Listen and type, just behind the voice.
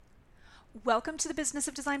Welcome to the Business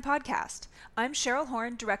of Design podcast. I'm Cheryl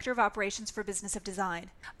Horn, Director of Operations for Business of Design.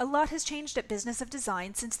 A lot has changed at Business of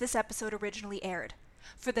Design since this episode originally aired.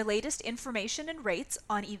 For the latest information and rates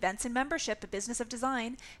on events and membership at Business of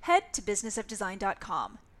Design, head to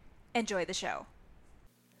businessofdesign.com. Enjoy the show.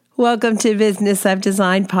 Welcome to Business of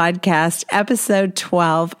Design podcast, episode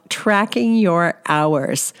 12, Tracking Your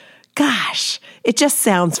Hours. Gosh, it just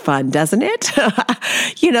sounds fun, doesn't it?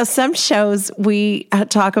 Some shows we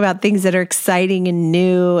talk about things that are exciting and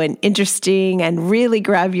new and interesting and really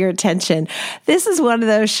grab your attention. This is one of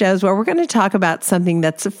those shows where we're going to talk about something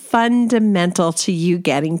that's fundamental to you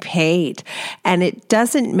getting paid. And it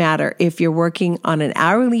doesn't matter if you're working on an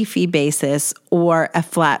hourly fee basis or a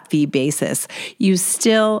flat fee basis. You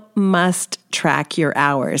still must track your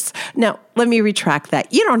hours. Now, let me retract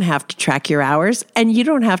that. You don't have to track your hours and you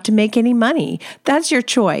don't have to make any money. That's your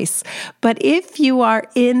choice. But if you are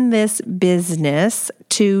in this business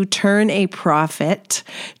to turn a profit,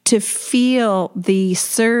 to feel the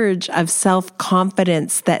surge of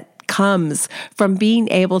self-confidence that comes from being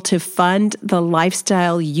able to fund the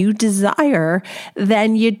lifestyle you desire,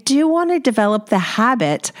 then you do want to develop the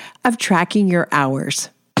habit of tracking your hours.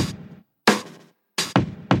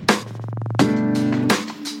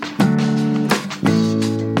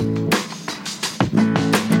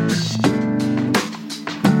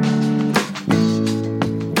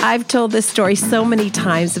 I've told this story so many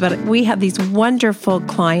times, but we had these wonderful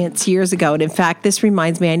clients years ago. And in fact, this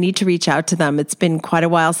reminds me, I need to reach out to them. It's been quite a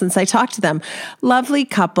while since I talked to them. Lovely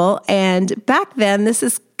couple. And back then,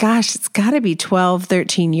 it's got to be 12,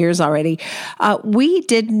 13 years already. We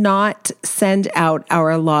did not send out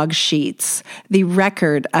our log sheets, the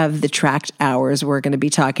record of the tracked hours we're going to be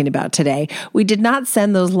talking about today. We did not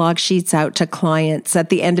send those log sheets out to clients at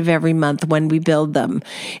the end of every month when we billed them.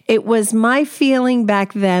 It was my feeling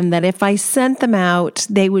back then that if I sent them out,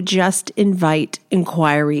 they would just invite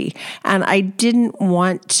inquiry. And I didn't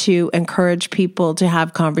want to encourage people to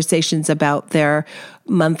have conversations about their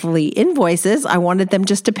monthly invoices. I wanted them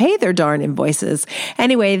just to pay their darn invoices.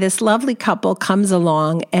 Anyway, this lovely couple comes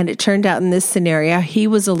along, and it turned out in this scenario, he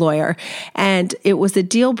was a lawyer, and it was a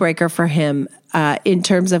deal breaker for him in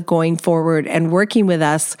terms of going forward and working with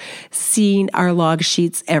us, seeing our log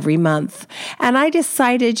sheets every month. And I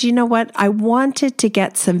decided, you know what? I wanted to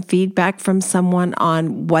get some feedback from someone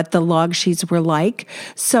on what the log sheets were like.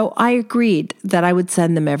 So I agreed that I would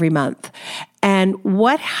send them every month. And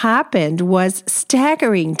what happened was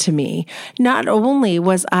staggering to me. Not only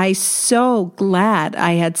was I so glad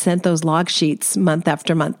I had sent those log sheets month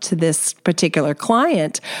after month to this particular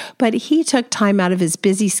client, but he took time out of his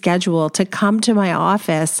busy schedule to come to my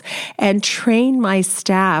office and train my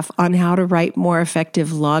staff on how to write more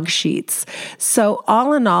effective log sheets. So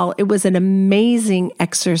all in all, it was an amazing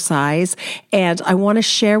exercise. And I want to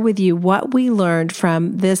share with you what we learned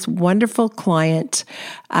from this wonderful client,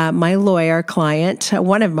 my lawyer client,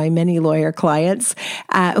 one of my many lawyer clients,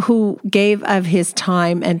 who gave of his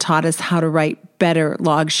time and taught us how to write better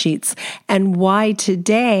log sheets, and why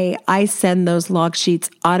today I send those log sheets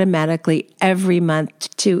automatically every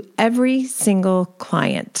month to every single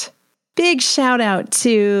client. Big shout out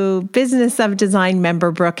to Business of Design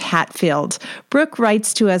member Brooke Hatfield. Brooke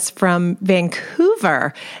writes to us from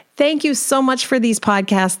Vancouver. Thank you so much for these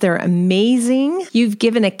podcasts. They're amazing. You've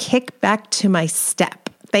given a kick back to my step.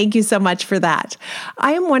 Thank you so much for that.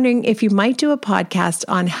 I am wondering if you might do a podcast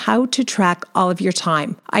on how to track all of your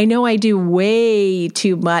time. I know I do way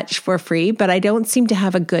too much for free, but I don't seem to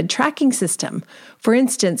have a good tracking system. For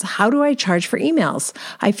instance, how do I charge for emails?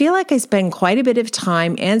 I feel like I spend quite a bit of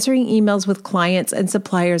time answering emails with clients and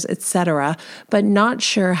suppliers, etc., but not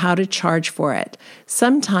sure how to charge for it.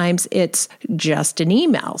 Sometimes it's just an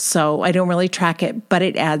email, so I don't really track it, but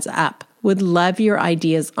it adds up. Would love your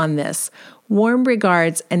ideas on this. Warm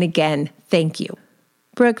regards, and again, thank you.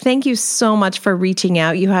 Brooke, thank you so much for reaching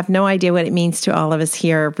out. You have no idea what it means to all of us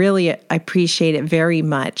here. Really, I appreciate it very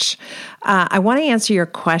much. I want to answer your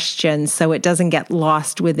question so it doesn't get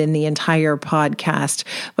lost within the entire podcast.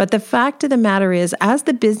 But the fact of the matter is, as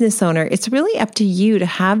the business owner, it's really up to you to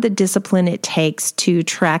have the discipline it takes to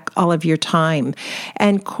track all of your time.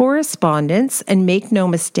 And correspondence, and make no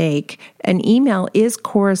mistake, an email is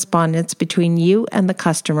correspondence between you and the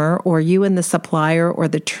customer, or you and the supplier, or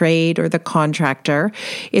the trade, or the contractor.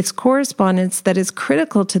 It's correspondence that is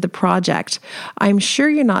critical to the project. I'm sure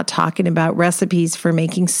you're not talking about recipes for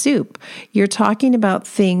making soup. You're talking about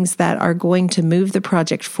things that are going to move the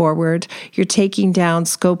project forward. You're taking down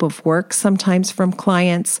scope of work sometimes from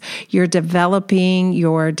clients. You're developing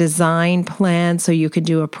your design plan so you can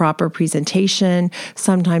do a proper presentation.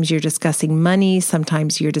 Sometimes you're discussing money.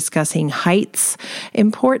 Sometimes you're discussing heights.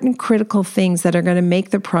 Important critical things that are going to make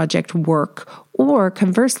the project work, or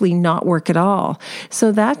conversely not work at all.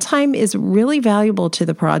 So that time is really valuable to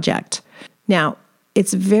the project. Now,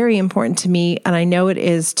 it's very important to me, and I know it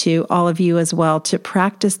is to all of you as well, to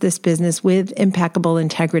practice this business with impeccable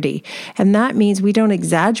integrity. And that means we don't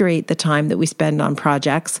exaggerate the time that we spend on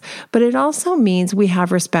projects, but it also means we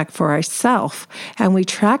have respect for ourselves and we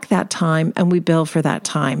track that time and we bill for that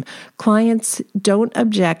time. Clients don't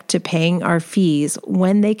object to paying our fees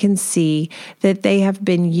when they can see that they have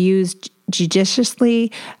been used judiciously,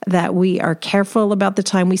 that we are careful about the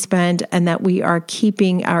time we spend, and that we are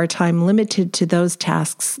keeping our time limited to those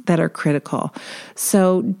tasks that are critical.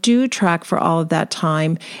 So do track for all of that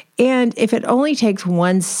time. And if it only takes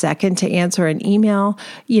 1 second to answer an email,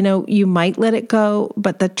 you might let it go.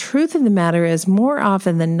 But the truth of the matter is, more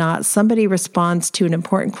often than not, somebody responds to an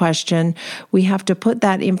important question. We have to put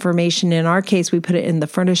that information, in our case, we put it in the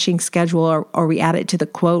furnishing schedule, or we add it to the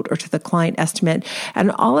quote or to the client estimate.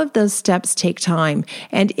 And all of those steps take time.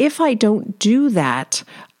 And if I don't do that,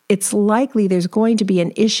 it's likely there's going to be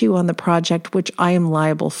an issue on the project which I am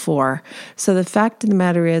liable for. So the fact of the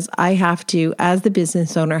matter is, I have to, as the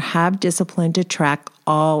business owner, have discipline to track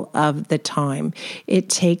all of the time. It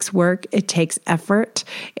takes work. It takes effort.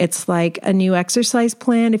 It's like a new exercise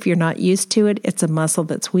plan. If you're not used to it, it's a muscle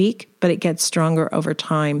that's weak, but it gets stronger over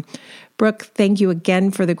time. Brooke, thank you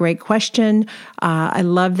again for the great question. I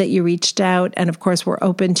love that you reached out. And of course, we're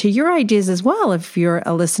open to your ideas as well. If you're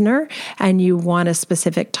a listener and you want a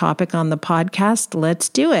specific topic on the podcast, let's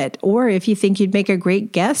do it. Or if you think you'd make a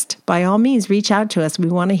great guest, by all means, reach out to us. We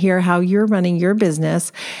want to hear how you're running your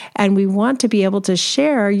business, and we want to be able to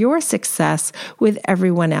share your success with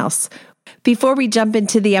everyone else. Before we jump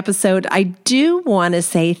into the episode, I do want to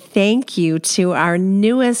say thank you to our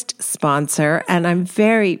newest sponsor, and I'm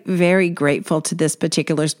very, very grateful to this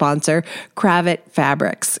particular sponsor, Kravet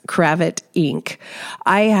Fabrics, Kravet Inc.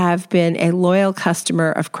 I have been a loyal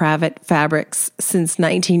customer of Kravet Fabrics since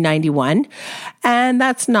 1991, and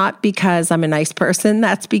that's not because I'm a nice person.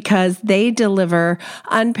 That's because they deliver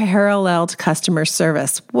unparalleled customer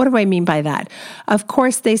service. What do I mean by that? Of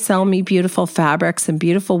course, they sell me beautiful fabrics and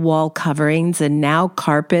beautiful wall coverings, and now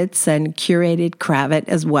carpets and curated Kravet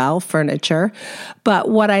as well, furniture. But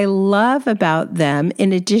what I love about them,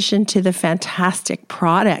 in addition to the fantastic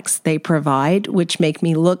products they provide, which make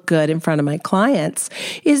me look good in front of my clients,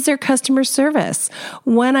 is their customer service.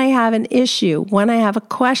 When I have an issue, when I have a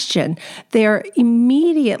question, they are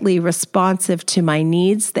immediately responsive to my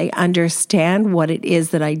needs. They understand what it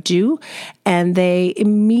is that I do, and they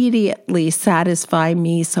immediately satisfy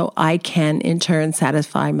me so I can in turn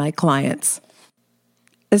satisfy my clients.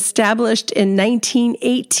 Established in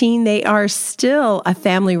 1918, they are still a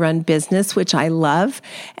family-run business, which I love,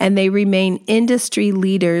 and they remain industry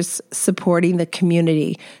leaders supporting the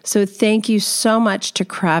community. So thank you so much to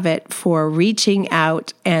Kravet for reaching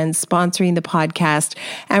out and sponsoring the podcast.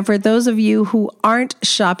 And for those of you who aren't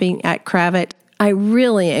shopping at Kravet, I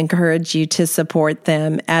really encourage you to support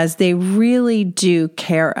them, as they really do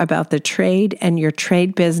care about the trade and your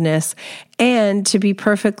trade business. And to be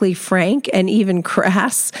perfectly frank and even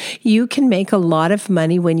crass, you can make a lot of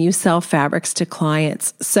money when you sell fabrics to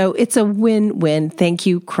clients. So it's a win-win. Thank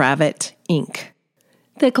you, Kravet Inc.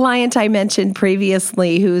 The client I mentioned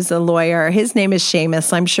previously, who's a lawyer, his name is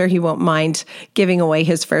Seamus. I'm sure he won't mind giving away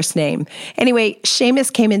his first name. Anyway,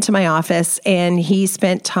 Seamus came into my office and he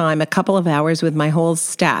spent time, a couple of hours with my whole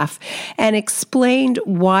staff, and explained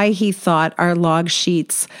why he thought our log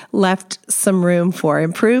sheets left some room for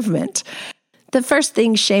improvement. The first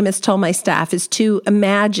thing Seamus told my staff is to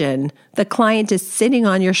imagine the client is sitting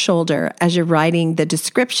on your shoulder as you're writing the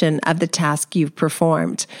description of the task you've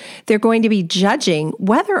performed. They're going to be judging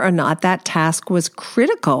whether or not that task was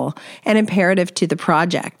critical and imperative to the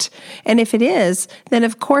project. And if it is, then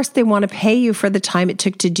of course they want to pay you for the time it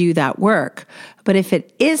took to do that work. But if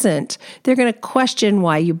it isn't, they're going to question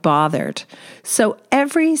why you bothered. So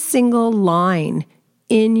every single line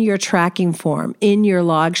in your tracking form, in your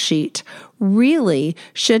log sheet, really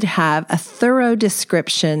should have a thorough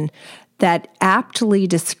description that aptly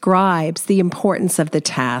describes the importance of the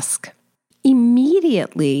task.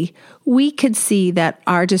 Immediately, we could see that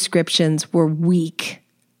our descriptions were weak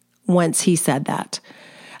once he said that.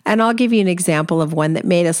 And I'll give you an example of one that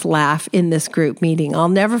made us laugh in this group meeting. I'll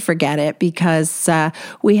never forget it because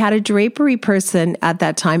we had a drapery person at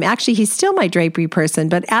that time. Actually, he's still my drapery person,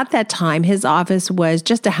 but at that time, his office was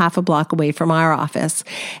just a half a block away from our office.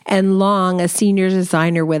 And Long, a senior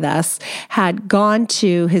designer with us, had gone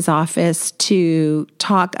to his office to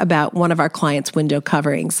talk about one of our clients' window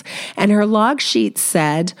coverings. And her log sheet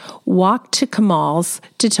said, "Walk to Kamal's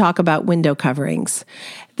to talk about window coverings."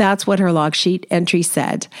 That's what her log sheet entry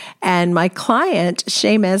said. And my client,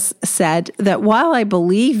 Seamus, said that while I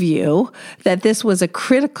believe you that this was a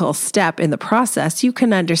critical step in the process, you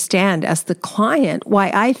can understand as the client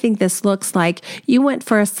why I think this looks like you went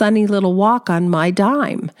for a sunny little walk on my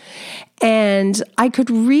dime. And I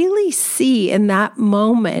could really see in that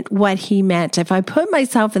moment what he meant. If I put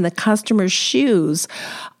myself in the customer's shoes,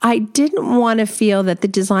 I didn't want to feel that the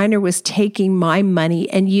designer was taking my money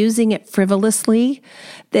and using it frivolously,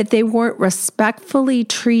 that they weren't respectfully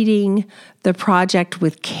treating the project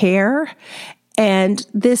with care. And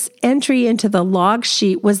this entry into the log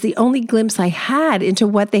sheet was the only glimpse I had into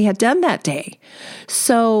what they had done that day.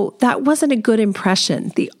 So that wasn't a good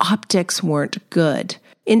impression. The optics weren't good.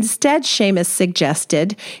 Instead, Seamus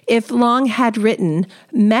suggested if Long had written,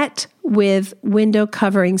 met with window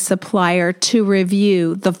covering supplier to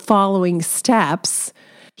review the following steps,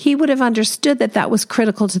 he would have understood that that was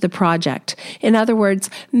critical to the project. In other words,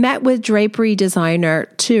 met with drapery designer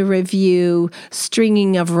to review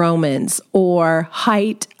stringing of Romans or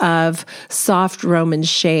height of soft Roman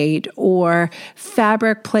shade or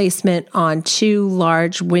fabric placement on 2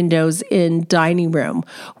 large windows in dining room.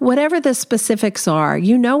 Whatever the specifics are,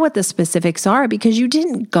 you know what the specifics are because you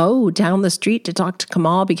didn't go down the street to talk to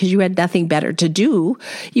Kamal because you had nothing better to do.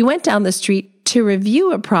 You went down the street to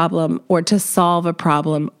review a problem or to solve a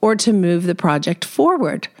problem or to move the project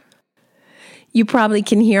forward. You probably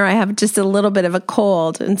can hear I have just a little bit of a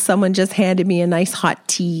cold and someone just handed me a nice hot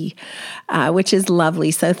tea, which is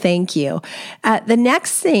lovely. So thank you. The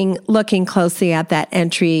next thing looking closely at that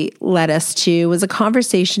entry led us to was a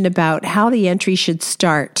conversation about how the entry should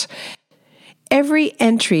start. Every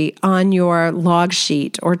entry on your log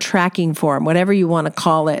sheet or tracking form, whatever you want to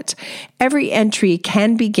call it, every entry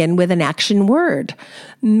can begin with an action word.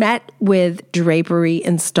 Met with drapery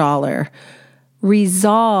installer.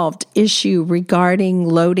 Resolved issue regarding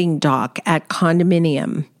loading dock at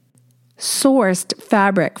condominium. Sourced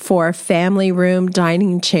fabric for family room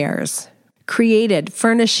dining chairs. Created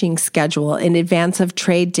furnishing schedule in advance of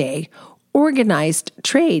trade day. Organized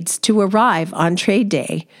trades to arrive on trade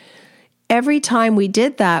day. Every time we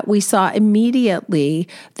did that, we saw immediately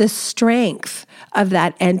the strength of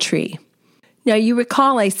that entry. Now, you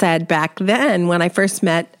recall I said back then when I first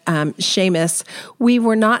met Seamus, we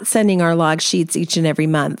were not sending our log sheets each and every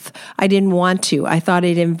month. I didn't want to. I thought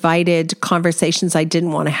it invited conversations I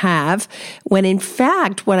didn't want to have, when in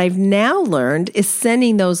fact, what I've now learned is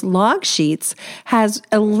sending those log sheets has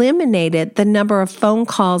eliminated the number of phone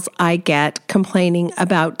calls I get complaining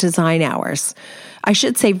about design hours. I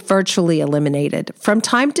should say virtually eliminated. From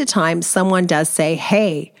time to time, someone does say,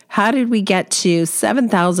 "Hey, how did we get to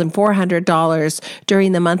 $7,400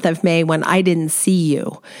 during the month of May when I didn't see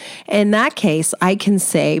you?" In that case, I can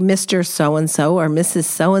say, "Mr. So-and-so or Mrs.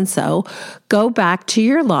 So-and-so, go back to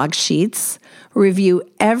your log sheets, review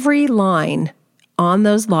every line on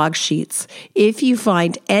those log sheets. If you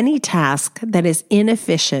find any task that is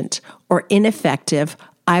inefficient or ineffective,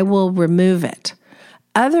 I will remove it.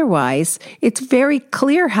 Otherwise, it's very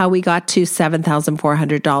clear how we got to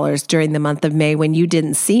 $7,400 during the month of May when you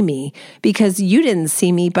didn't see me, because you didn't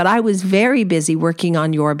see me, but I was very busy working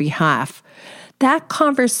on your behalf." That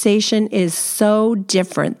conversation is so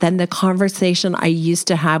different than the conversation I used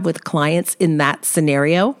to have with clients in that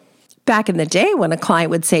scenario. Back in the day when a client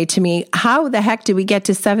would say to me, "How the heck did we get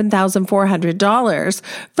to $7,400?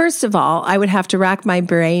 First of all, I would have to rack my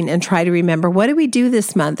brain and try to remember, what did we do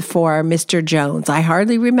this month for Mr. Jones? I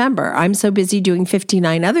hardly remember. I'm so busy doing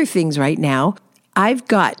 59 other things right now. I've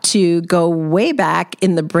got to go way back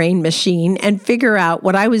in the brain machine and figure out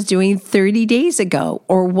what I was doing 30 days ago,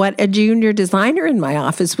 or what a junior designer in my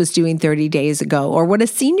office was doing 30 days ago, or what a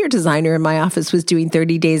senior designer in my office was doing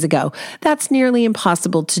 30 days ago." That's nearly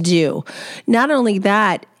impossible to do. Not only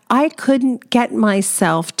that, I couldn't get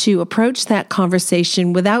myself to approach that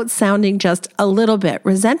conversation without sounding just a little bit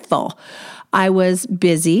resentful. I was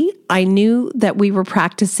busy. I knew that we were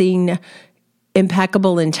practicing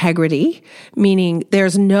impeccable integrity, meaning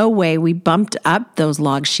there's no way we bumped up those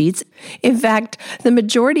log sheets. In fact, the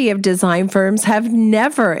majority of design firms have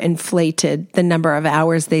never inflated the number of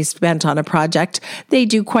hours they spent on a project. They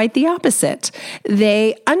do quite the opposite.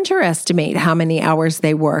 They underestimate how many hours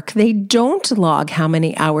they work. They don't log how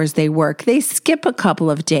many hours they work. They skip a couple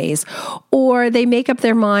of days, or they make up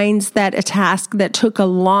their minds that a task that took a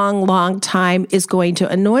long time is going to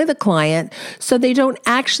annoy the client, so they don't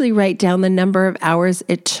actually write down the number of hours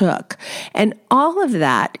it took. And all of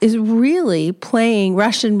that is really playing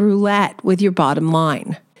Russian roulette with your bottom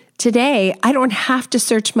line. Today, I don't have to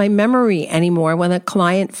search my memory anymore when a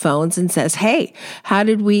client phones and says, hey, how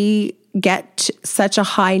did we get such a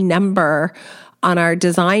high number on our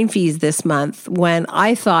design fees this month when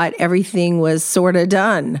I thought everything was sort of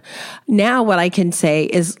done? Now what I can say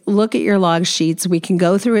is look at your log sheets. We can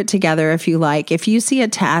go through it together if you like. If you see a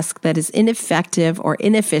task that is ineffective or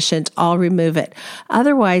inefficient, I'll remove it.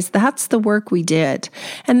 Otherwise, that's the work we did.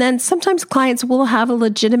 And then sometimes clients will have a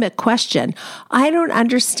legitimate question. I don't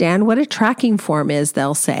understand what a tracking form is,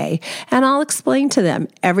 they'll say. And I'll explain to them,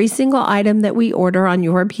 every single item that we order on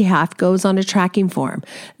your behalf goes on a tracking form.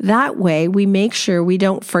 That way, we make sure we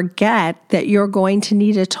don't forget that you're going to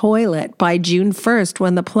need a toilet by June 1st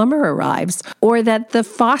when the plumber arrives, or that the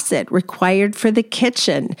faucet required for the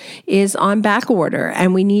kitchen is on back order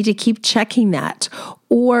and we need to keep checking that.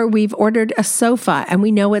 Or we've ordered a sofa and we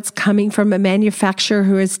know it's coming from a manufacturer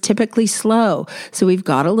who is typically slow. So we've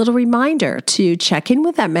got a little reminder to check in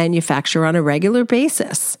with that manufacturer on a regular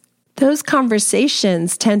basis. Those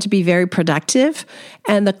conversations tend to be very productive,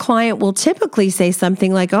 and the client will typically say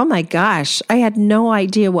something like, oh my gosh, I had no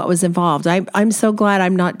idea what was involved. I'm so glad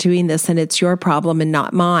I'm not doing this and it's your problem and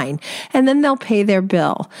not mine. And then they'll pay their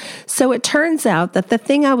bill. So it turns out that the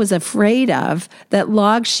thing I was afraid of, that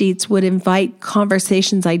log sheets would invite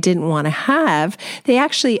conversations I didn't want to have, they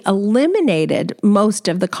actually eliminated most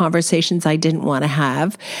of the conversations I didn't want to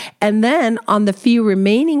have. And then on the few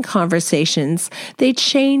remaining conversations, they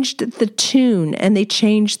changed the tune and they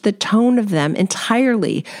changed the tone of them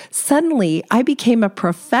entirely. Suddenly, I became a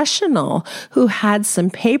professional who had some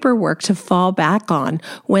paperwork to fall back on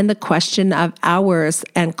when the question of hours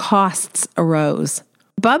and costs arose.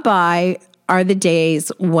 Bye-bye are the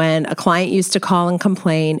days when a client used to call and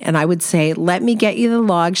complain, and I would say, let me get you the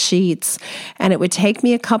log sheets. And it would take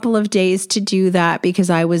me a couple of days to do that because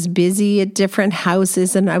I was busy at different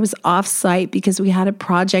houses and I was off-site because we had a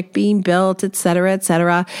project being built, et cetera, et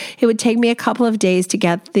cetera. It would take me a couple of days to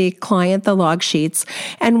get the client the log sheets.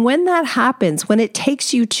 And when that happens, when it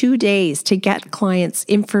takes you 2 days to get clients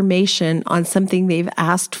information on something they've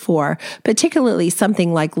asked for, particularly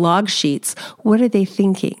something like log sheets, what are they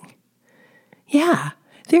thinking? Yeah,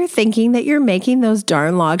 they're thinking that you're making those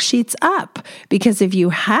darn log sheets up because if you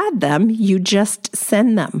had them, you just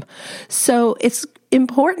send them. So it's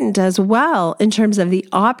important as well in terms of the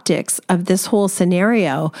optics of this whole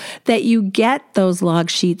scenario that you get those log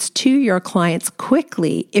sheets to your clients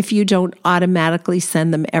quickly if you don't automatically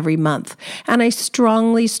send them every month. And I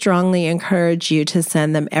strongly encourage you to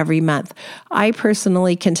send them every month. I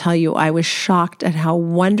personally can tell you I was shocked at how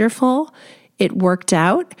wonderful it worked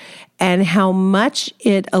out and how much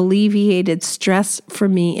it alleviated stress for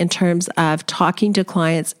me in terms of talking to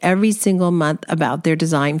clients every single month about their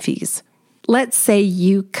design fees. Let's say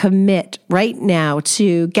you commit right now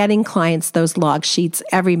to getting clients those log sheets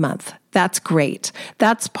every month. That's great.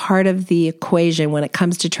 That's part of the equation when it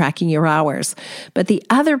comes to tracking your hours. But the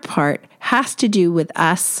other part has to do with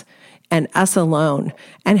us and us alone,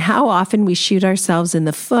 and how often we shoot ourselves in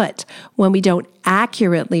the foot when we don't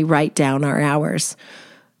accurately write down our hours.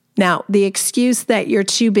 Now, the excuse that you're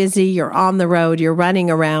too busy, you're on the road, you're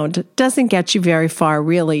running around doesn't get you very far,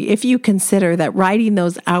 really, if you consider that writing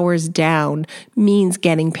those hours down means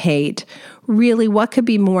getting paid. Really, what could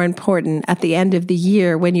be more important at the end of the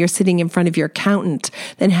year when you're sitting in front of your accountant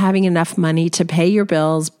than having enough money to pay your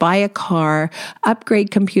bills, buy a car,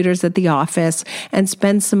 upgrade computers at the office, and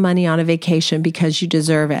spend some money on a vacation because you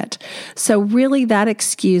deserve it? So really, that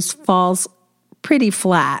excuse falls pretty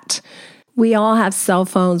flat. We all have cell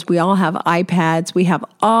phones, we all have iPads, we have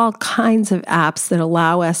all kinds of apps that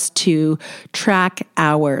allow us to track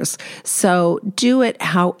hours. So do it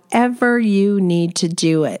however you need to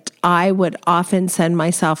do it. I would often send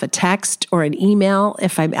myself a text or an email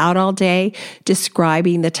if I'm out all day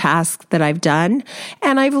describing the task that I've done.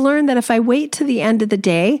 And I've learned that if I wait to the end of the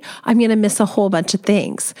day, I'm going to miss a whole bunch of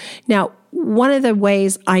things. Now, one of the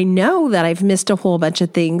ways I know that I've missed a whole bunch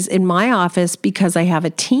of things in my office because I have a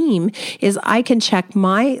team is I can check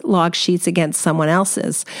my log sheets against someone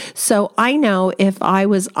else's. So I know if I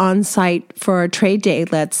was on site for a trade day,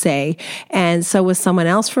 let's say, and so was someone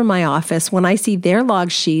else from my office, when I see their log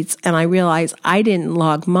sheets and I realize I didn't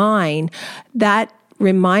log mine, that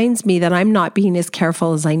reminds me that I'm not being as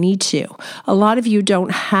careful as I need to. A lot of you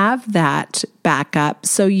don't have that backup,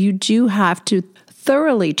 so you do have to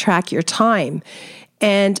thoroughly track your time.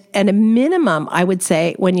 And at a minimum, I would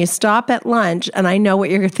say when you stop at lunch, and I know what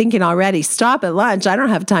you're thinking already, stop at lunch. I don't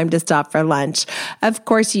have time to stop for lunch. Of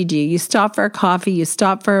course you do. You stop for a coffee, you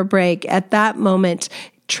stop for a break. At that moment,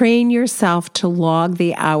 train yourself to log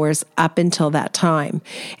the hours up until that time.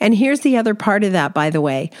 And here's the other part of that, by the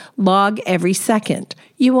way. Log every second.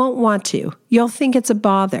 You won't want to. You'll think it's a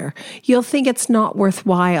bother. You'll think it's not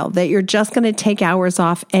worthwhile, that you're just going to take hours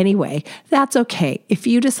off anyway. That's okay. If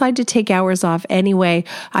you decide to take hours off anyway,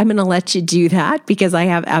 I'm going to let you do that because I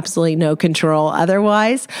have absolutely no control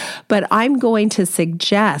otherwise. But I'm going to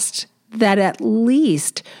suggest that at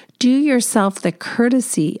least do yourself the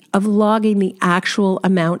courtesy of logging the actual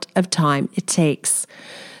amount of time it takes.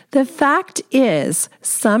 The fact is,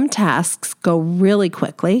 some tasks go really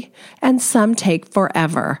quickly and some take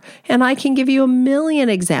forever. And I can give you a million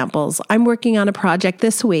examples. I'm working on a project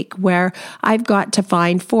this week where I've got to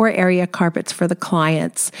find 4 area carpets for the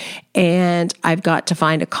clients. And I've got to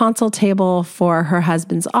find a console table for her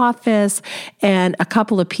husband's office and a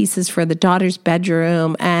couple of pieces for the daughter's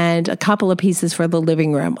bedroom and a couple of pieces for the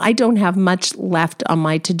living room. I don't have much left on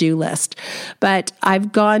my to-do list, but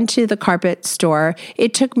I've gone to the carpet store.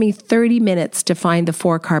 It took me 30 minutes to find the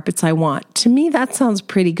 4 carpets I want. To me, that sounds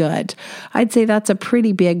pretty good. I'd say that's a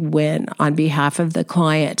pretty big win on behalf of the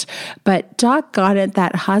client. But doggone it,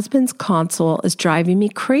 that husband's console is driving me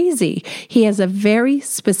crazy. He has a very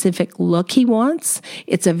specific look he wants.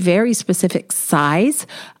 It's a very specific size.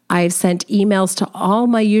 I've sent emails to all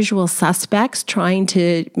my usual suspects trying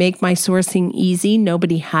to make my sourcing easy.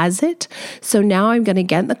 Nobody has it. So now I'm going to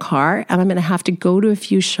get in the car and I'm going to have to go to a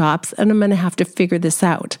few shops and I'm going to have to figure this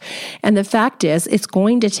out. And the fact is, it's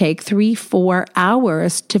going to take 3-4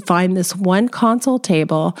 hours to find this one console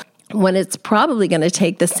table when it's probably going to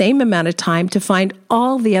take the same amount of time to find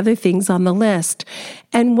all the other things on the list.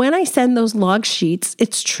 And when I send those log sheets,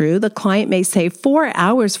 it's true, the client may say 4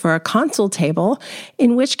 hours for a console table,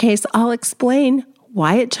 in which case I'll explain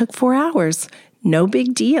why it took 4 hours. No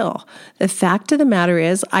big deal. The fact of the matter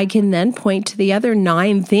is I can then point to the other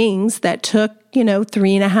 9 things that took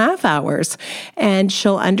 3.5 hours. And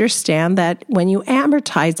she'll understand that when you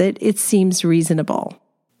amortize it, it seems reasonable.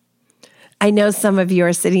 I know some of you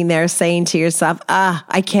are sitting there saying to yourself,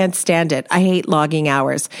 I can't stand it. I hate logging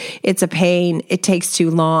hours. It's a pain. It takes too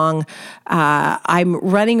long. I'm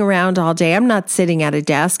running around all day. I'm not sitting at a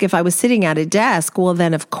desk. If I was sitting at a desk, well,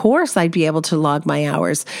 then of course I'd be able to log my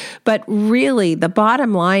hours. But really, the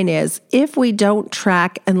bottom line is if we don't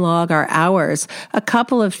track and log our hours, a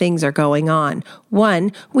couple of things are going on.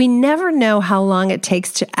 One, we never know how long it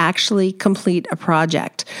takes to actually complete a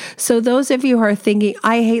project. So those of you who are thinking,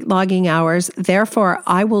 I hate logging hours, therefore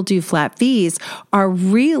I will do flat fees, are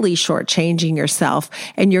really shortchanging yourself.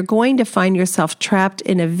 And you're going to find yourself trapped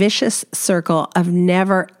in a vicious circle of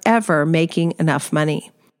never, ever making enough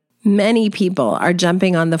money. Many people are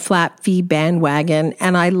jumping on the flat fee bandwagon,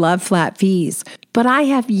 and I love flat fees. But I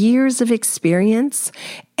have years of experience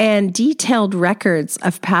and detailed records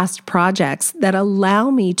of past projects that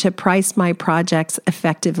allow me to price my projects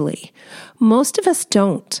effectively. Most of us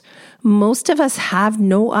don't. Most of us have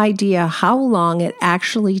no idea how long it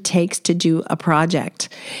actually takes to do a project.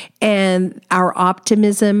 And our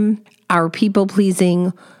optimism, our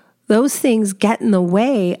people-pleasing, those things get in the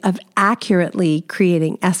way of accurately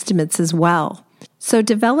creating estimates as well. So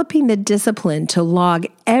developing the discipline to log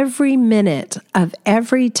every minute of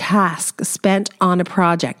every task spent on a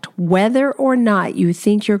project, whether or not you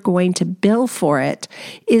think you're going to bill for it,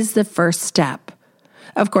 is the first step.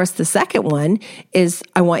 Of course, the second one is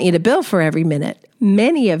I want you to bill for every minute.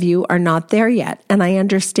 Many of you are not there yet, and I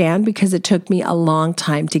understand because it took me a long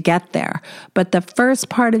time to get there. But the first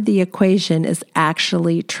part of the equation is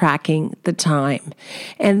actually tracking the time.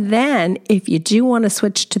 And then if you do want to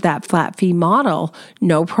switch to that flat fee model,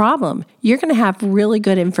 no problem. You're going to have really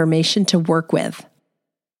good information to work with.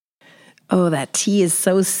 Oh, that tea is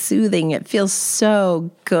so soothing. It feels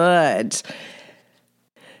so good.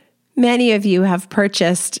 Many of you have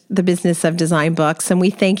purchased the Business of Design books, and we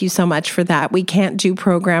thank you so much for that. We can't do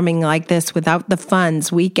programming like this without the funds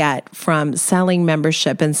we get from selling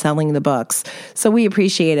membership and selling the books. So we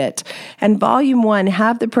appreciate it. And Volume 1,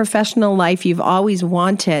 Have the Professional Life You've Always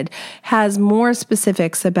Wanted, has more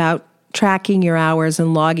specifics about tracking your hours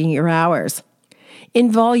and logging your hours.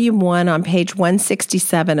 In Volume 1, on page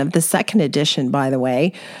 167 of the second edition, by the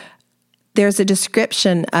way, there's a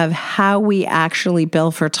description of how we actually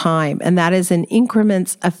bill for time, and that is in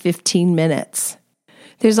increments of 15 minutes.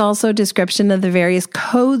 There's also a description of the various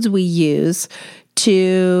codes we use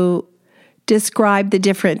to describe the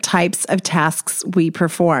different types of tasks we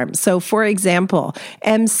perform. So, for example,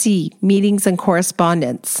 MC, meetings and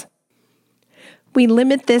correspondence. We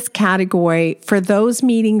limit this category for those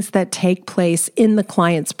meetings that take place in the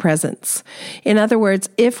client's presence. In other words,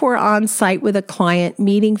 if we're on site with a client,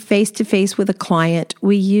 meeting face-to-face with a client,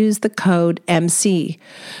 we use the code MC.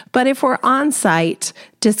 But if we're on site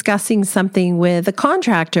discussing something with a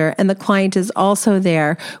contractor and the client is also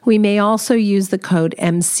there, we may also use the code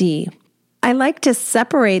MC. I like to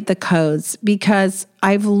separate the codes because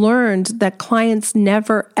I've learned that clients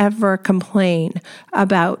never, ever complain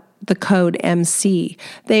about the code MC.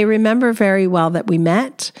 They remember very well that we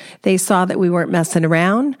met. They saw that we weren't messing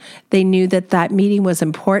around. They knew that that meeting was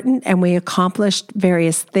important and we accomplished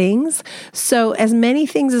various things. So as many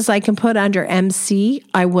things as I can put under MC,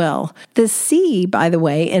 I will. The C, by the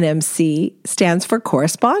way, in MC stands for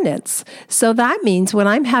correspondence. So that means when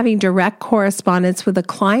I'm having direct correspondence with the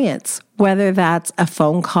clients, whether that's a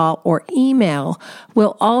phone call or email,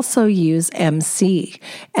 we'll also use MC.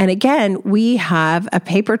 And again, we have a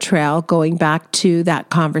paper trail going back to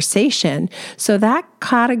that conversation. So that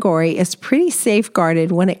category is pretty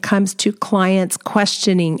safeguarded when it comes to clients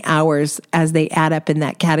questioning hours as they add up in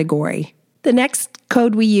that category. The next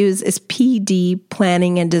code we use is PD,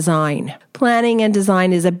 Planning and Design. Planning and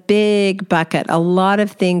design is a big bucket. A lot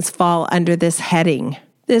of things fall under this heading.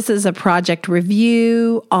 This is a project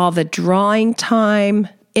review, all the drawing time,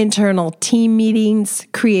 internal team meetings,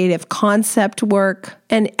 creative concept work,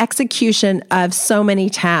 and execution of so many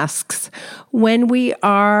tasks. When we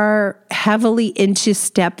are heavily into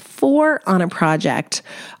step 4 on a project,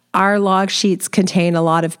 our log sheets contain a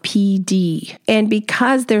lot of PD. And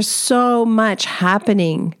because there's so much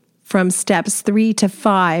happening from steps 3 to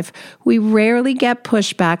 5, we rarely get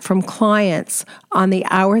pushback from clients on the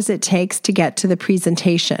hours it takes to get to the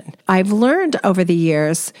presentation. I've learned over the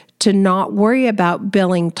years to not worry about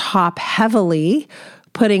billing top heavily,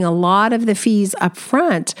 putting a lot of the fees up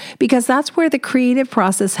front, because that's where the creative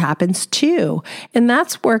process happens too. And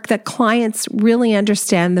that's work that clients really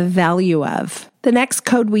understand the value of. The next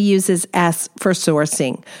code we use is S for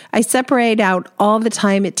sourcing. I separate out all the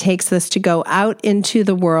time it takes us to go out into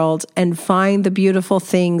the world and find the beautiful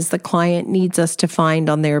things the client needs us to find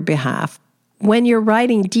on their behalf. When you're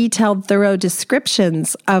writing detailed, thorough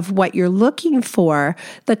descriptions of what you're looking for,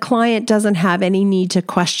 the client doesn't have any need to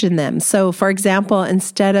question them. So, for example,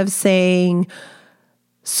 instead of saying,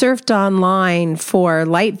 surfed online for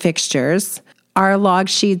light fixtures, our log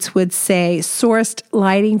sheets would say sourced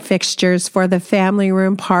lighting fixtures for the family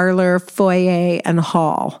room, parlor, foyer, and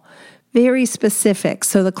hall. Very specific,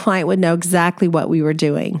 so the client would know exactly what we were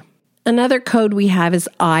doing. Another code we have is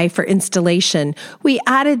I for installation. We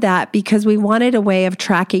added that because we wanted a way of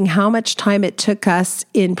tracking how much time it took us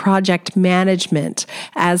in project management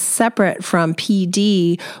as separate from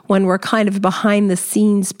PD when we're kind of behind the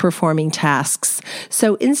scenes performing tasks.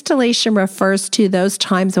 So installation refers to those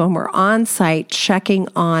times when we're on site checking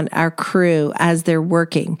on our crew as they're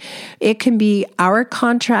working. It can be our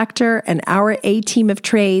contractor and our A team of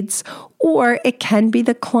trades, or it can be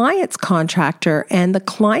the client's contractor and the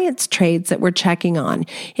client's trades that we're checking on.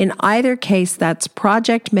 In either case, that's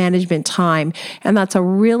project management time, and that's a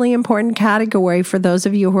really important category for those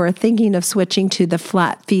of you who are thinking of switching to the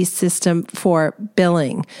flat fee system for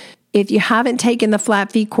billing. If you haven't taken the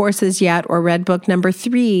flat fee courses yet or read book number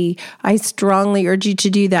 3, I strongly urge you to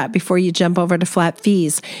do that before you jump over to flat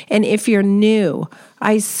fees. And if you're new,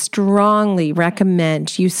 I strongly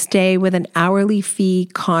recommend you stay with an hourly fee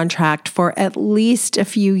contract for at least a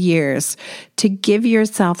few years to give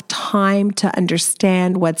yourself time to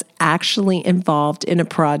understand what's actually involved in a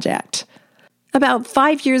project. About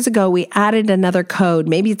 5 years ago, we added another code.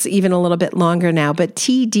 Maybe it's even a little bit longer now, but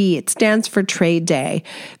TD, it stands for Trade Day,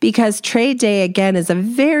 because Trade Day, again, is a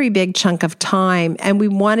very big chunk of time, and we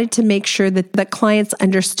wanted to make sure that the clients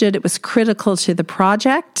understood it was critical to the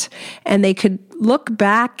project and they could look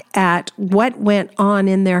back at what went on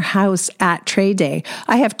in their house at trade day.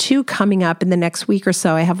 I have 2 coming up in the next week or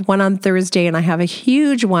so. I have one on Thursday and I have a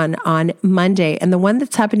huge one on Monday. And the one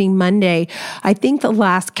that's happening Monday, I think the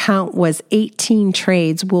last count was 18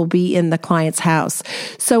 trades will be in the client's house.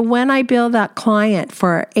 So when I bill that client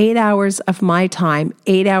for 8 hours of my time,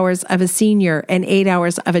 8 hours of a senior, and 8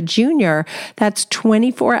 hours of a junior, that's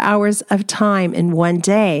 24 hours of time in one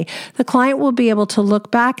day. The client will be able to look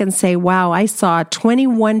back and say, wow, I saw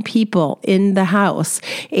 21 people in the house,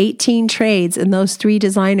 18 trades and those 3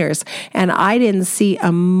 designers, and I didn't see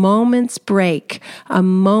a moment's break, a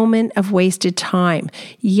moment of wasted time.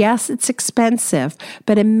 Yes, it's expensive,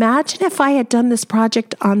 but imagine if I had done this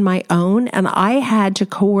project on my own and I had to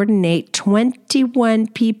coordinate 21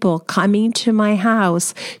 people coming to my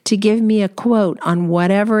house to give me a quote on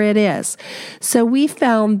whatever it is. So we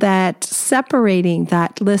found that separating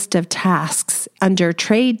that list of tasks under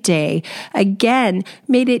trade day, again,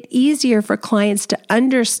 made it easier for clients to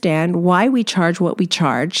understand why we charge what we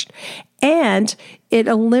charged. And it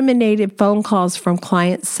eliminated phone calls from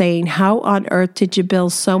clients saying, how on earth did you bill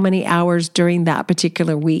so many hours during that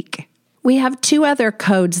particular week? We have 2 other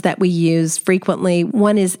codes that we use frequently.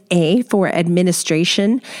 One is A for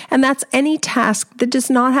administration, and that's any task that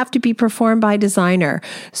does not have to be performed by a designer.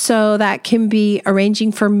 So that can be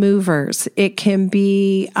arranging for movers. It can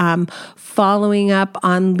be following up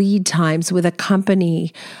on lead times with a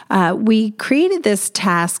company. We created this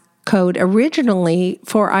task code originally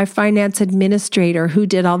for our finance administrator who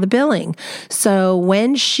did all the billing. So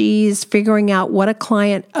when she's figuring out what a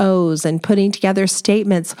client owes and putting together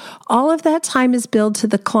statements, all of that time is billed to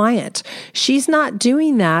the client. She's not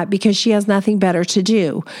doing that because she has nothing better to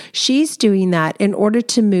do. She's doing that in order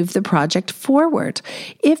to move the project forward.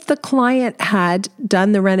 If the client had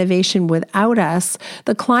done the renovation without us,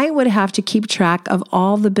 the client would have to keep track of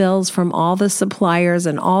all the bills from all the suppliers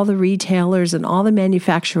and all the retailers and all the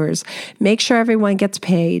manufacturers, make sure everyone gets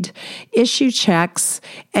paid, issue checks,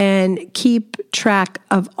 and keep track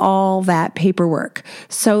of all that paperwork.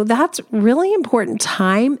 So that's really important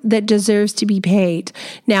time that deserves to be paid.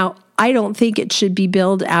 Now, I don't think it should be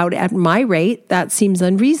billed out at my rate. That seems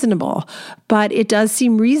unreasonable. But it does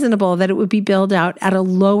seem reasonable that it would be billed out at a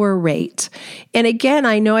lower rate. And again,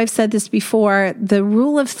 I know I've said this before, the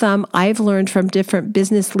rule of thumb I've learned from different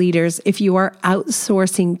business leaders, if you are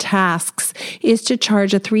outsourcing tasks, is to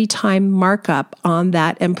charge a 3-time markup on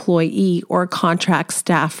that employee or contract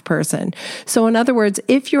staff person. So in other words,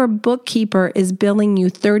 if your bookkeeper is billing you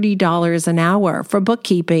 $30 an hour for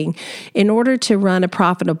bookkeeping, in order to run a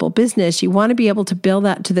profitable business, you want to be able to bill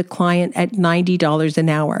that to the client at $90 an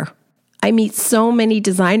hour. I meet so many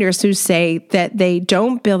designers who say that they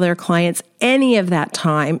don't bill their clients any of that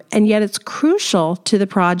time, and yet it's crucial to the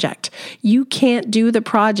project. You can't do the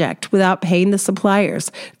project without paying the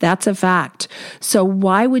suppliers. That's a fact. So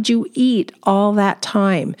why would you eat all that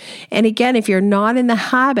time? And again, if you're not in the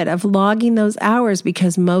habit of logging those hours,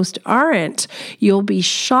 because most aren't, you'll be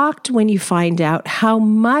shocked when you find out how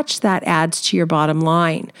much that adds to your bottom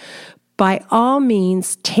line. By all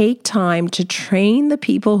means, take time to train the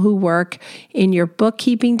people who work in your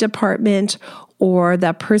bookkeeping department or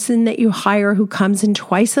the person that you hire who comes in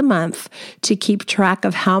twice a month to keep track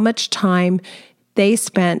of how much time they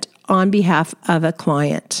spent on behalf of a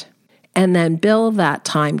client, and then bill that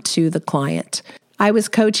time to the client. I was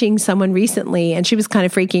coaching someone recently and she was kind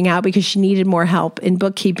of freaking out because she needed more help in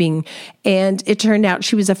bookkeeping. And it turned out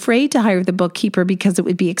she was afraid to hire the bookkeeper because it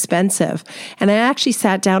would be expensive. And I actually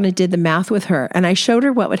sat down and did the math with her. And I showed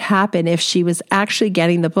her what would happen if she was actually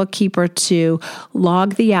getting the bookkeeper to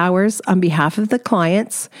log the hours on behalf of the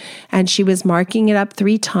clients. And she was marking it up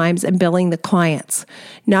 3 times and billing the clients.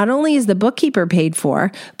 Not only is the bookkeeper paid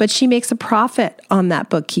for, but she makes a profit on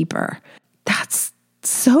that bookkeeper. That's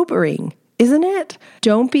sobering, isn't it?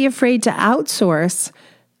 Don't be afraid to outsource.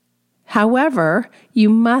 However, you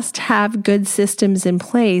must have good systems in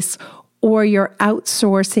place or your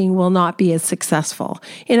outsourcing will not be as successful.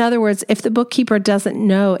 In other words, if the bookkeeper doesn't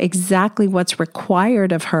know exactly what's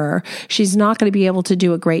required of her, she's not going to be able to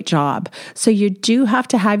do a great job. So you do have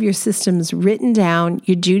to have your systems written down.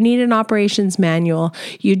 You do need an operations manual.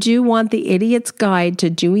 You do want the idiot's guide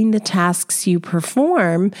to doing the tasks you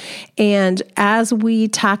perform. And as we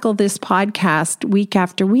tackle this podcast week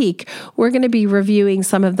after week, we're going to be reviewing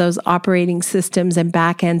some of those operating systems and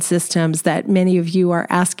back-end systems that many of you are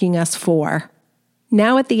asking us for.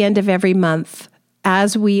 Now at the end of every month,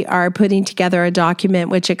 as we are putting together a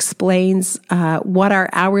document which explains what our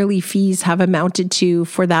hourly fees have amounted to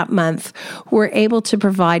for that month, we're able to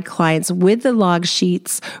provide clients with the log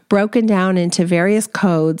sheets broken down into various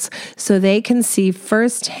codes so they can see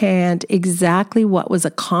firsthand exactly what was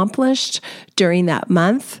accomplished during that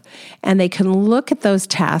month. And they can look at those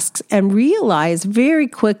tasks and realize very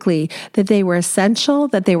quickly that they were essential,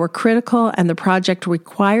 that they were critical, and the project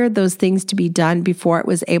required those things to be done before it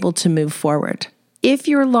was able to move forward. If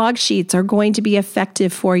your log sheets are going to be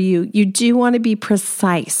effective for you, you do want to be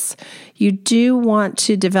precise. You do want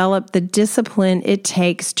to develop the discipline it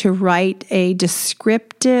takes to write a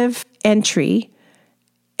descriptive entry.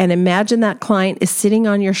 And imagine that client is sitting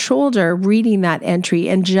on your shoulder reading that entry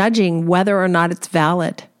and judging whether or not it's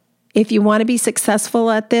valid. If you want to be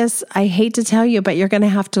successful at this, I hate to tell you, but you're going to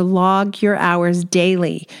have to log your hours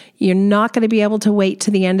daily. You're not going to be able to wait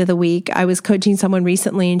to the end of the week. I was coaching someone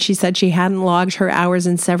recently and she said she hadn't logged her hours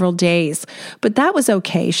in several days. But that was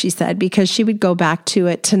okay, she said, because she would go back to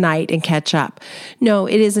it tonight and catch up. No,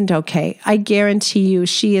 it isn't okay. I guarantee you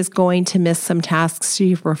she is going to miss some tasks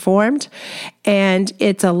she performed. And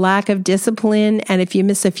it's a lack of discipline. And if you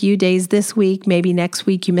miss a few days this week, maybe next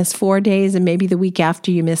week you miss 4 days, and maybe the week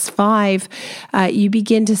after you miss 5, you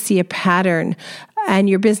begin to see a pattern. And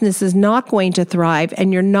your business is not going to thrive,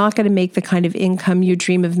 and you're not going to make the kind of income you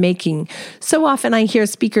dream of making. So often I hear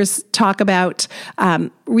speakers talk about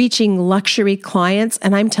reaching luxury clients,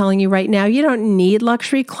 and I'm telling you right now, you don't need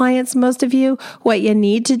luxury clients, most of you. What you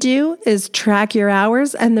need to do is track your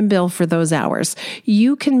hours and then bill for those hours.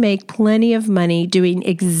 You can make plenty of money doing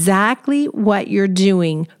exactly what you're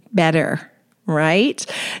doing better, right?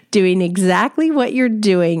 Doing exactly what you're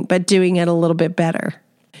doing, but doing it a little bit better.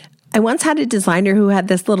 I once had a designer who had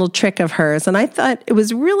this little trick of hers, and I thought it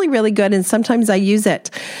was really, really good, and sometimes I use it.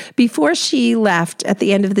 Before she left at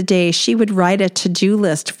the end of the day, she would write a to-do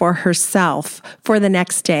list for herself for the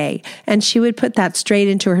next day, and she would put that straight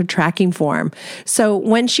into her tracking form. So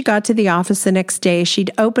when she got to the office the next day,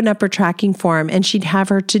 she'd open up her tracking form, and she'd have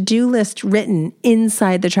her to-do list written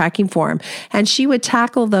inside the tracking form, and she would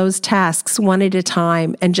tackle those tasks one at a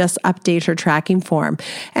time and just update her tracking form.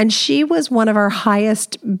 And she was one of our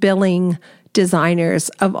highest billing designers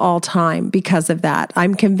of all time because of that.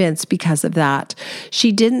 I'm convinced because of that.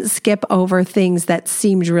 She didn't skip over things that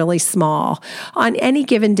seemed really small. On any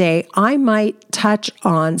given day, I might touch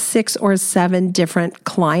on 6 or 7 different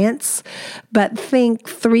clients, but think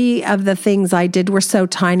 3 of the things I did were so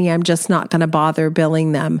tiny, I'm just not going to bother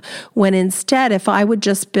billing them. When instead, if I would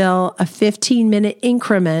just bill a 15-minute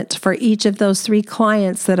increment for each of those 3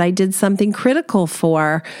 clients that I did something critical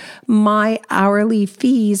for, my hourly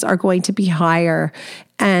fees are going to be higher,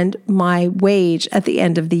 and my wage at the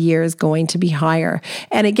end of the year is going to be higher.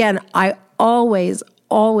 And again, I always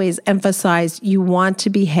emphasize you want to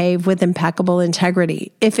behave with impeccable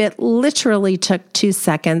integrity. If it literally took 2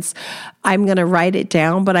 seconds, I'm going to write it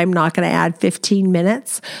down, but I'm not going to add 15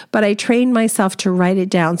 minutes. But I trained myself to write it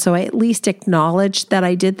down so I at least acknowledge that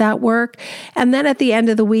I did that work. And then at the end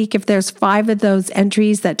of the week, if there's 5 of those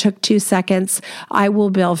entries that took 2 seconds, I will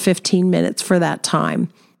bill 15 minutes for that time.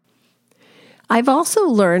 I've also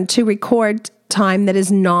learned to record time that is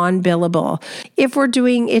non-billable. If we're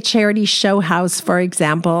doing a charity show house, for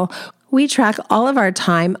example, we track all of our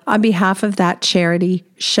time on behalf of that charity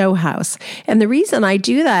show house. And the reason I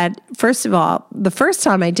do that, first of all, the first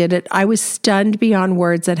time I did it, I was stunned beyond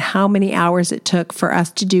words at how many hours it took for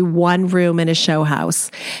us to do one room in a show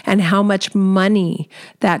house and how much money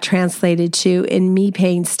that translated to in me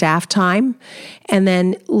paying staff time. And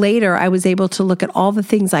then later I was able to look at all the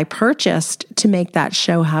things I purchased to make that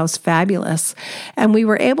show house fabulous. And we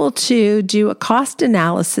were able to do a cost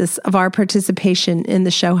analysis of our participation in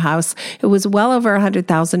the show house. It was well over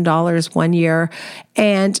 $100,000 one year.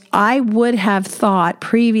 And I would have thought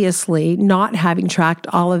previously, not having tracked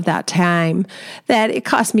all of that time, that it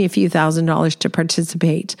cost me a few $1,000s to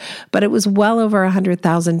participate, but it was well over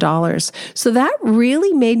 $100,000. So that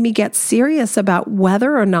really made me get serious about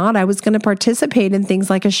whether or not I was going to participate in things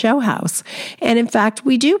like a show house. And in fact,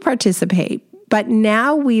 we do participate. But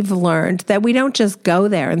now we've learned that we don't just go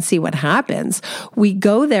there and see what happens. We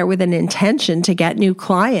go there with an intention to get new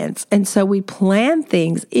clients. And so we plan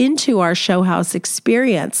things into our show house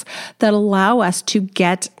experience that allow us to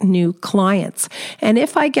get new clients. And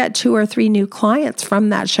if I get 2 or 3 new clients from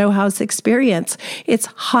that show house experience, it's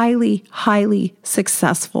highly, highly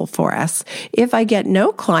successful for us. If I get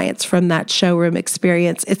no clients from that showroom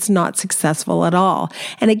experience, it's not successful at all.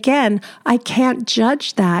 And again, I can't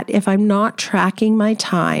judge that if I'm not tracking my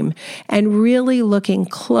time and really looking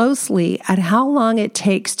closely at how long it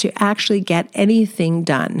takes to actually get anything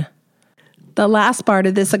done. The last part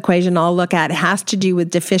of this equation I'll look at has to do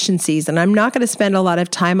with deficiencies. And I'm not going to spend a lot of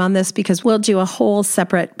time on this because we'll do a whole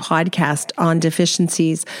separate podcast on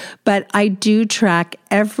deficiencies. But I do track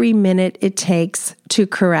every minute it takes to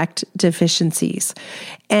correct deficiencies.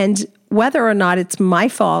 And whether or not it's my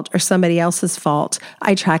fault or somebody else's fault,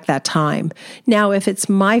 I track that time. Now, if it's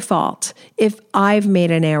my fault, if I've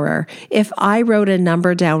made an error, if I wrote a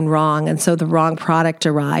number down wrong and so the wrong product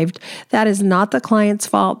arrived, that is not the client's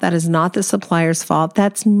fault. That is not the supplier's fault.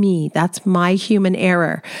 That's me. That's my human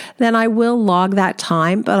error. Then I will log that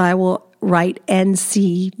time, but I will write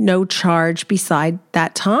NC, no charge beside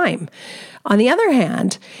that time. On the other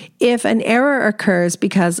hand, if an error occurs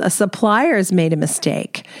because a supplier has made a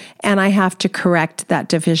mistake and I have to correct that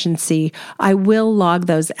deficiency, I will log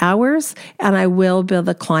those hours and I will bill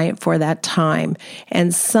the client for that time.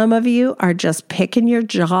 And some of you are just picking your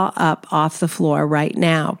jaw up off the floor right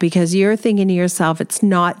now because you're thinking to yourself, it's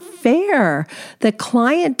not fair. The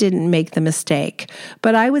client didn't make the mistake.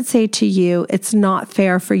 But I would say to you, it's not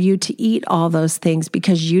fair for you to eat all those things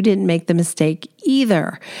because you didn't make the mistake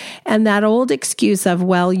either. And that old excuse of,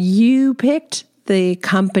 well, you picked the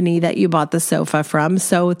company that you bought the sofa from,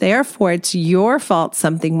 so therefore it's your fault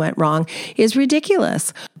something went wrong, is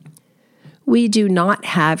ridiculous. We do not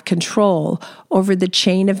have control over the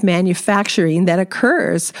chain of manufacturing that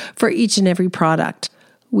occurs for each and every product.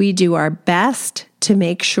 We do our best to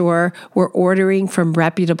make sure we're ordering from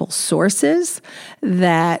reputable sources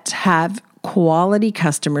that have quality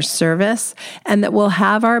customer service and that will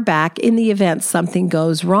have our back in the event something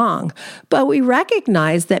goes wrong. But we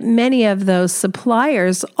recognize that many of those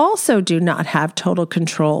suppliers also do not have total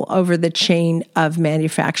control over the chain of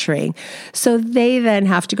manufacturing. So they then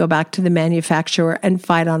have to go back to the manufacturer and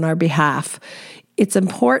fight on our behalf. It's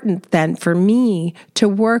important then for me to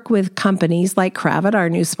work with companies like Kravet, our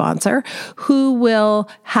new sponsor, who will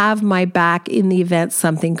have my back in the event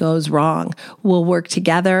something goes wrong. We'll work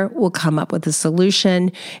together. We'll come up with a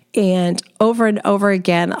solution. And over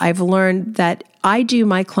again, I've learned that I do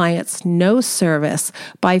my clients no service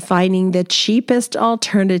by finding the cheapest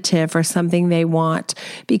alternative for something they want,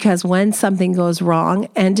 because when something goes wrong,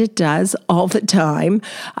 and it does all the time,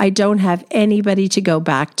 I don't have anybody to go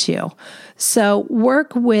back to. So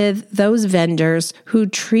work with those vendors who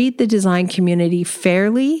treat the design community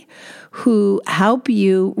fairly, who help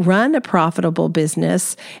you run a profitable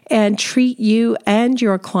business and treat you and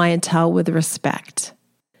your clientele with respect.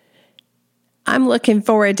 I'm looking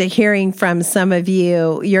forward to hearing from some of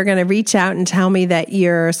you. You're going to reach out and tell me that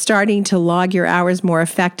you're starting to log your hours more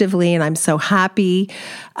effectively, and I'm so happy.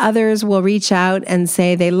 Others will reach out and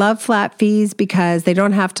say they love flat fees because they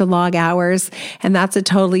don't have to log hours, and that's a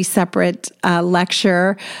totally separate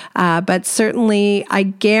lecture. But certainly, I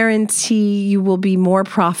guarantee you will be more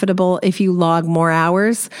profitable if you log more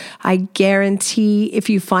hours. I guarantee if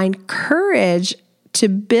you find courage to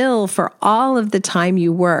bill for all of the time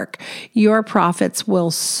you work, your profits will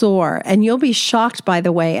soar. And you'll be shocked, by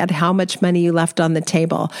the way, at how much money you left on the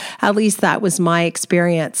table. At least that was my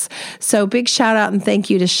experience. So big shout out and thank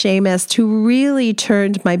you to Seamus, who really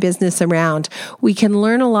turned my business around. We can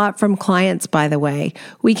learn a lot from clients, by the way.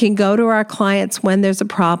 We can go to our clients when there's a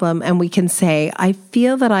problem and we can say, I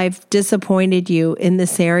feel that I've disappointed you in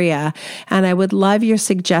this area, and I would love your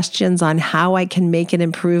suggestions on how I can make an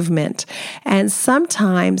improvement. And sometimes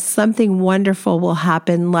something wonderful will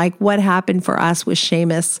happen, like what happened for us with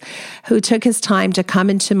Seamus, who took his time to come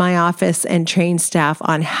into my office and train staff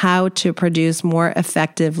on how to produce more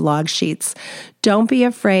effective log sheets. Don't be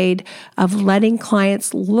afraid of letting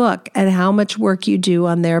clients look at how much work you do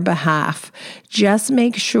on their behalf. Just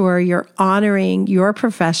make sure you're honoring your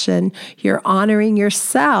profession, you're honoring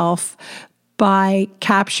yourself by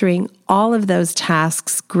capturing all of those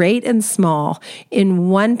tasks, great and small, in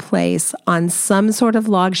one place on some sort of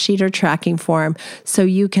log sheet or tracking form so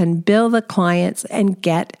you can bill the clients and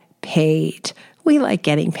get paid. We like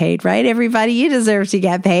getting paid, right, everybody? You deserve to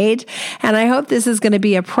get paid. And I hope this is going to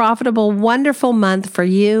be a profitable, wonderful month for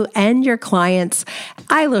you and your clients.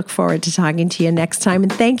 I look forward to talking to you next time.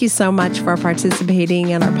 And thank you so much for participating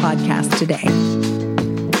in our podcast today.